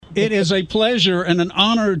It is a pleasure and an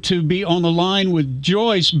honor to be on the line with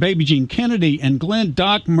Joyce, Baby Jean Kennedy, and Glenn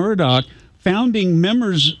Doc Murdoch, founding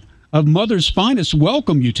members of Mother's Finest.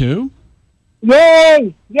 Welcome, you two.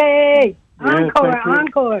 Yay! Yay! Yeah,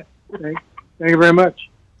 Encore! Thank you very much.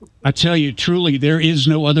 I tell you, truly, there is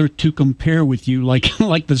no other to compare with you.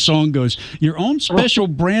 Like the song goes, your own special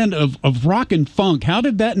brand of rock and funk. How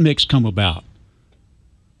did that mix come about?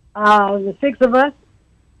 The six of us.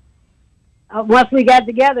 Once we got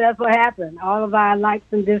together, that's what happened. All of our likes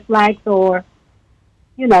and dislikes, or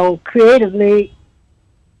creatively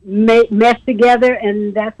meshed together,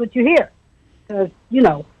 and that's what you hear. Because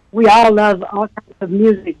we all love all types of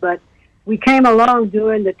music, but we came along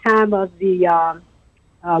during the time of the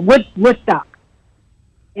Woodstock,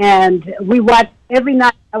 and we watched every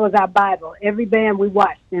night. That was our Bible. Every band we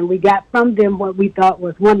watched, and we got from them what we thought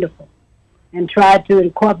was wonderful, and tried to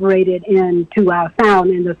incorporate it into our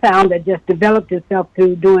sound, and the sound that just developed itself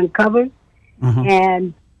through doing covers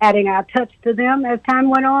and adding our touch to them as time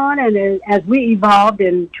went on, and as we evolved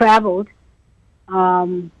and traveled.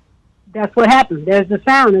 That's what happened. There's the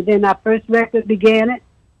sound, and then our first record began it,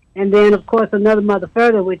 and then of course Another Mother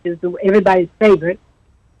Further, which is everybody's favorite,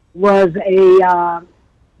 was the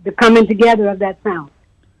coming together of that sound.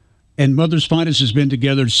 And Mother's Finest has been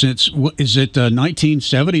together since, is it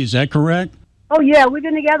 1970? Is that correct? Oh, yeah. We've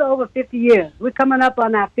been together over 50 years. We're coming up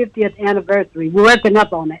on our 50th anniversary. We're working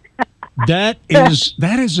up on it. That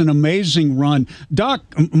is an amazing run. Doc,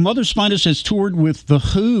 Mother's Finest has toured with The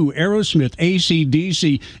Who, Aerosmith,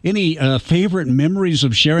 AC/DC. Any favorite memories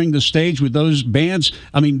of sharing the stage with those bands?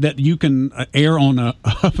 I mean, that you can air on a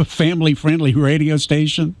family-friendly radio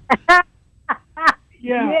station?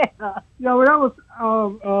 Yeah. Well,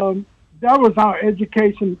 that was our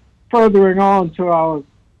education furthering on to our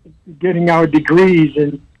getting our degrees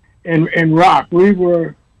in rock. We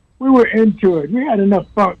were into it. We had enough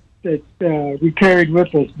funk that we carried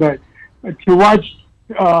with us, but to watch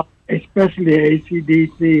especially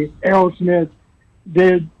AC/DC, Aerosmith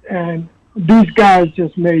and these guys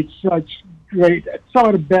just made such great, some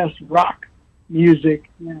of the best rock music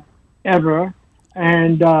ever.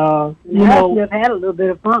 And Aerosmith had a little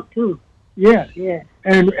bit of funk too. Yes. Yeah.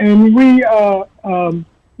 And we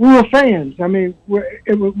were fans. I mean, we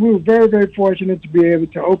were very, very fortunate to be able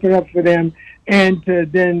to open up for them and to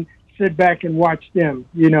then sit back and watch them,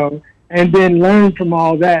 and then learn from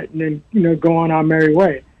all that, and then go on our merry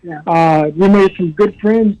way. Yeah. We made some good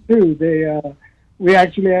friends too. We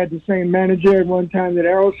actually had the same manager at one time that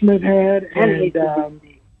Aerosmith had, and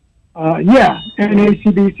and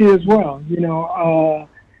AC/DC as well.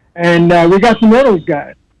 And we got to know those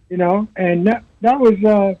guys. And that was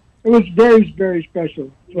it was very, very special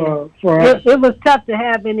for us. It was tough to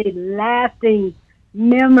have any lasting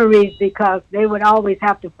memories because they would always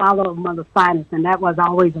have to follow Mother's Finest, and that was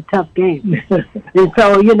always a tough game. And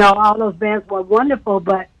so, all those bands were wonderful,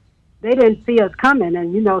 but they didn't see us coming.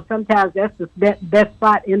 And, sometimes that's the best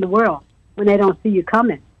spot in the world when they don't see you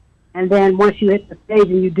coming. And then once you hit the stage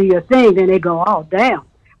and you do your thing, then they go, oh, damn,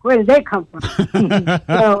 where did they come from?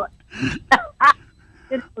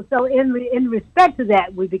 So in respect to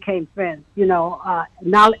that, we became friends,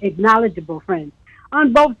 acknowledgeable friends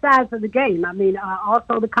on both sides of the game. I mean,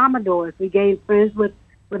 also the Commodores. We gained friends with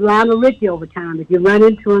Lionel Richie over time. If you run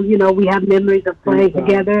into him, we have memories of playing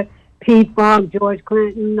together, P-Funk, George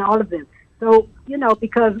Clinton, all of them. So,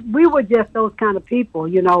 because we were just those kind of people,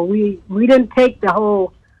 we didn't take the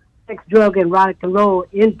whole sex, drug, and rock and roll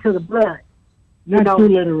into the blood. Not too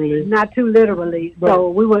literally. Not too literally. But so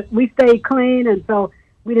we stayed clean, and so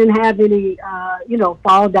we didn't have any,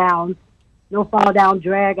 fall downs, no fall down,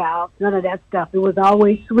 drag outs, none of that stuff. It was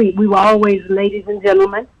always sweet. We were always ladies and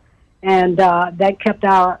gentlemen, and that kept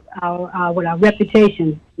our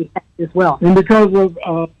reputation as well. And because of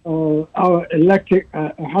our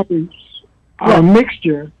our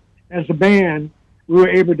mixture as a band, we were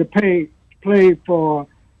able to play for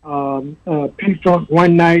P-Funk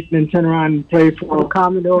one night, and then turn around and play for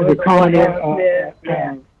Commodore,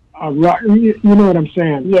 rock. You know what I'm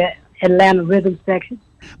saying? Yeah, Atlanta Rhythm Section.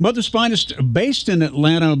 Mother's Finest, based in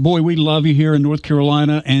Atlanta. Boy, we love you here in North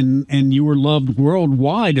Carolina, and you were loved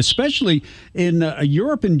worldwide, especially in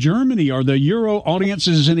Europe and Germany. Are the Euro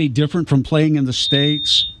audiences any different from playing in the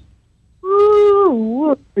States?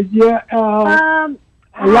 Ooh, yeah.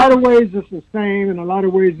 A lot of ways it's the same, and a lot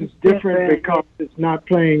of ways it's different because it's not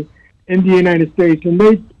playing in the United States. And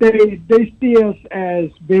they see us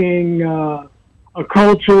as being a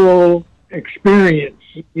cultural experience,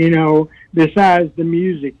 besides the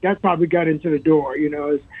music. That probably got into the door,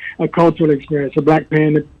 as a cultural experience. A black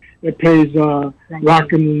band that plays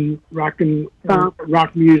rock music,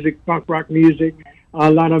 punk rock music, A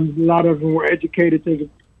lot of them were educated to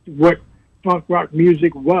what funk rock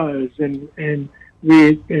music was, and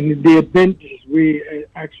the adventures we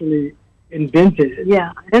actually invented it.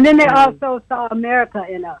 Yeah, and then they also saw America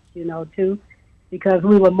in us, too, because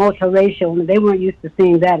we were multiracial, and they weren't used to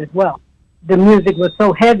seeing that as well. The music was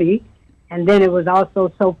so heavy, and then it was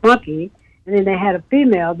also so funky, and then they had a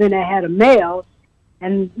female, then they had a male,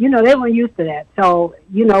 and, they weren't used to that. So,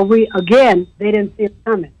 they didn't see it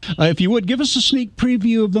coming. If you would, give us a sneak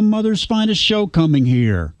preview of the Mother's Finest show coming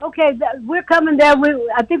here. Okay, we're coming there.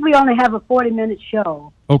 I think we only have a 40-minute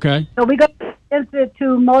show. Okay. So we're going to listen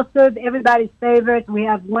to most of everybody's favorites. We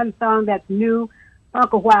have one song that's new,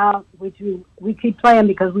 Funk a While, which we keep playing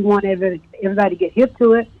because we want everybody to get hip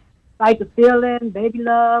to it. Fight the Feeling, Baby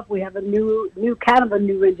Love. We have a new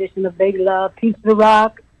rendition of Baby Love, Piece of the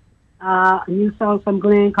Rock. A new song from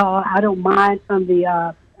Glenn called I Don't Mind from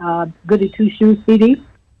the Goody Two Shoes CD,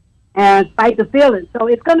 and Fight the Feeling. So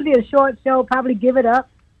it's going to be a short show, probably Give It Up.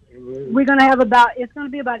 We're going to have it's going to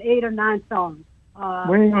be about 8 or 9 songs. We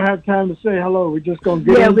ain't going to have time to say hello. We're just going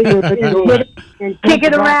to get and kick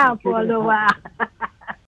it around for a little while.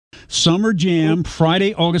 Summer Jam,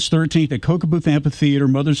 Friday, August 13th at Cocoa Booth Amphitheater,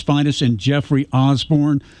 Mother's Finest and Jeffrey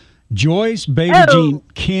Osborne. Joyce, Baby Jean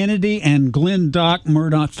Kennedy, and Glenn Doc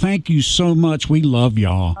Murdoch, thank you so much. We love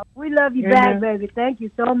y'all. We love you back, baby. Thank you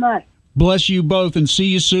so much. Bless you both and see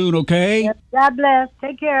you soon, okay? God bless.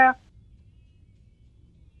 Take care.